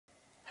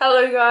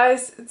Hello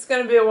guys, it's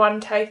going to be a one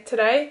take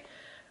today,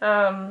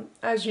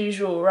 as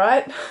usual,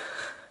 right?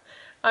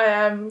 I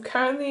am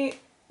currently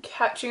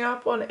catching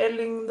up on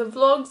editing the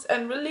vlogs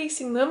and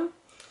releasing them,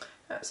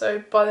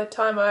 so by the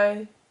time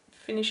I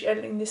finish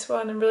editing this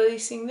one and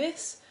releasing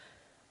this,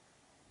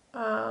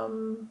 wait,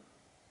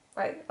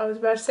 I was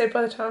about to say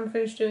by the time I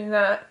finish doing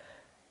that,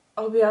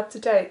 I'll be up to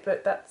date,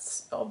 but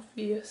that's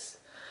obvious.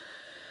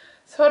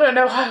 So I don't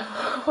know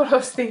what I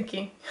was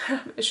thinking.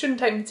 It shouldn't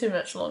take me too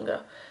much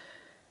longer.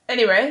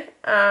 Anyway,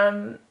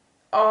 I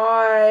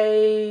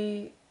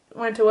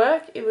went to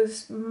work. It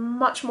was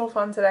much more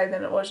fun today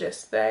than it was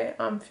yesterday.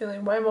 I'm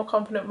feeling way more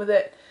confident with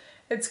it.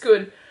 It's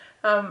good.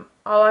 I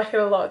like it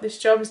a lot. This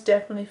job is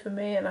definitely for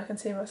me and I can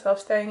see myself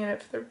staying in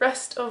it for the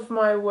rest of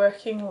my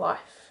working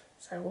life.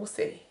 So we'll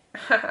see.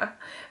 But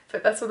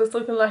that's what it's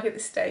looking like at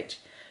this stage.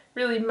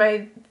 Really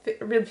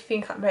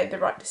think I made the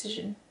right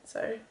decision.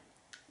 So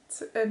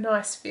it's a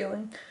nice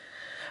feeling.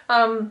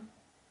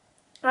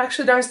 I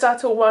actually don't start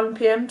till 1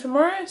 PM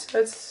tomorrow,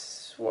 so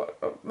it's what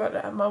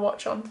I have my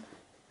watch on.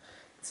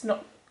 It's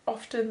not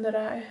often that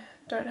I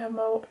don't have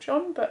my watch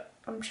on, but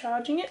I'm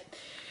charging it.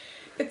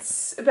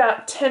 It's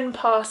about 10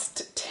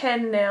 past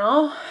 10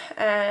 now,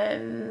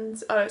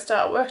 and I don't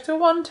start work till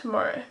 1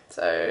 tomorrow,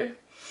 so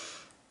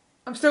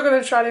I'm still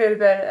going to try to go to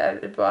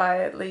bed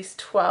by at least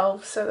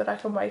 12 so that I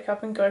can wake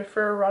up and go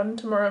for a run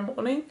tomorrow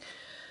morning.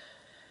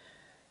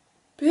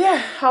 But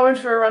yeah, I went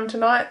for a run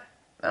tonight.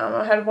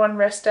 I had one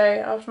rest day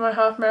after my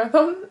half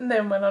marathon and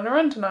then went on a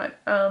run tonight.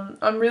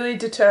 I'm really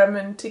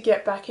determined to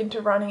get back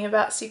into running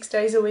about 6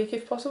 days a week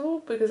if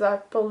possible, because I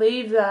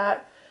believe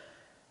that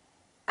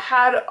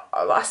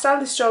I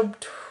started this job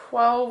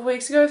 12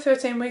 weeks ago,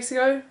 13 weeks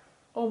ago,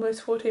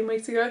 almost 14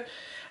 weeks ago,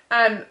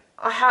 and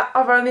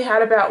I've only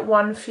had about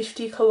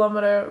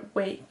 150-kilometer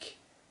week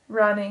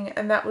running,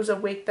 and that was a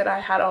week that I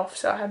had off,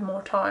 so I had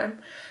more time.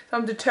 So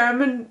I'm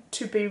determined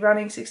to be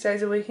running 6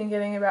 days a week and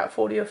getting about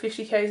 40 or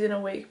 50 k's in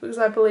a week, because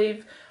I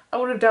believe I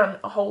would have done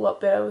a whole lot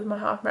better with my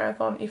half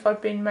marathon if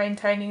I'd been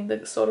maintaining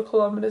the sort of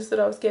kilometers that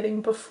I was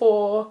getting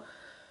before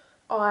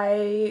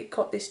I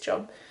got this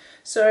job.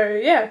 So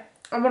yeah,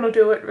 I want to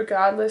do it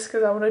regardless,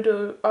 because I want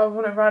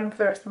to run for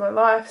the rest of my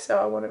life, so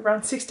I want to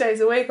run 6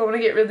 days a week. I want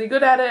to get really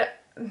good at it.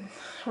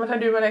 When I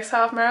do my next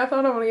half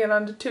marathon, I want to get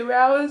under 2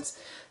 hours.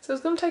 So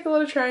it's going to take a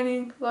lot of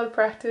training, a lot of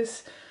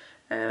practice,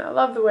 and I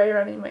love the way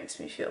running makes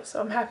me feel,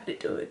 so I'm happy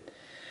to do it.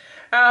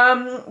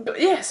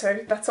 But yeah, so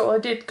that's all I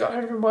did. Got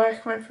home from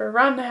work, went for a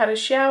run, had a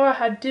shower,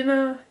 had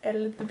dinner,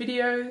 edited the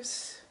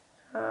videos.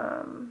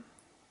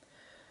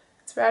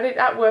 That's about it.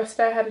 At work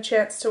today I had a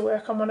chance to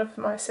work on one of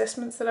my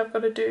assessments that I've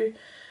got to do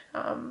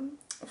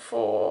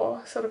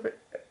for sort of,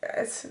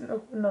 it's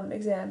not an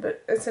exam,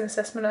 but it's an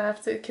assessment I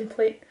have to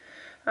complete.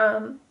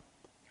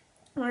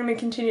 I'm going to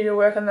continue to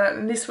work on that,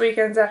 and this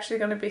weekend's actually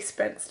going to be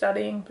spent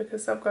studying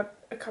because I've got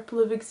a couple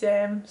of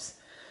exams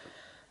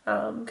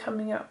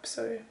coming up,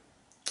 so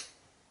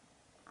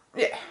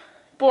yeah,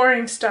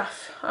 boring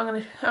stuff.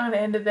 I'm gonna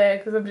end it there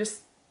because I'm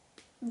just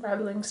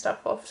rattling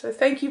stuff off. So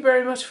thank you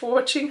very much for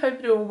watching.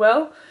 Hope you're doing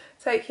well.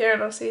 Take care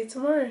and I'll see you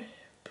tomorrow.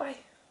 Bye.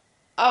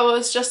 I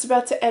was just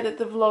about to edit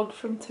the vlog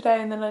from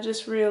today and then I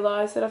just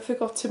realised that I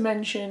forgot to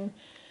mention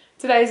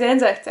today's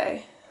Anzac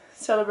Day.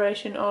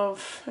 Celebration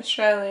of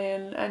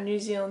Australian and New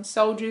Zealand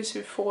soldiers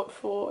who fought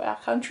for our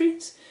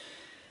countries.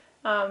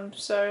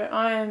 So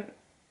I am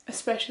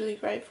especially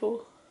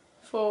grateful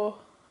for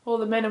all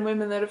the men and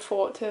women that have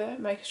fought to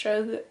make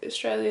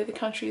Australia the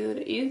country that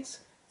it is.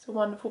 It's a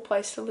wonderful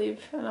place to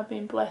live, and I've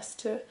been blessed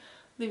to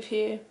live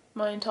here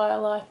my entire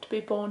life, to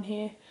be born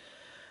here.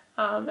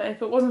 And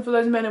if it wasn't for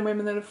those men and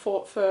women that have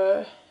fought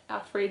for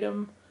our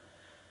freedom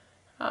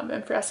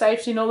and for our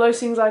safety and all those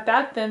things like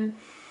that, then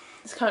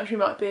this country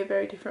might be a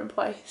very different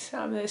place.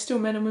 There's still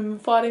men and women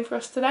fighting for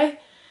us today,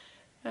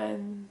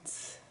 and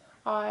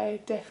I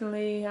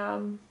definitely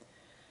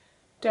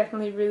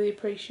really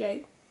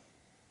appreciate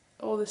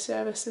all the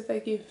service that they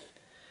give,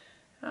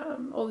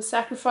 all the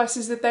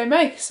sacrifices that they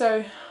make.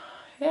 So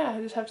yeah,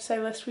 I just have to say,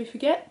 lest we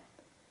forget,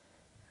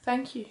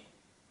 thank you.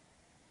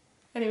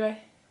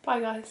 Anyway,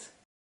 bye guys.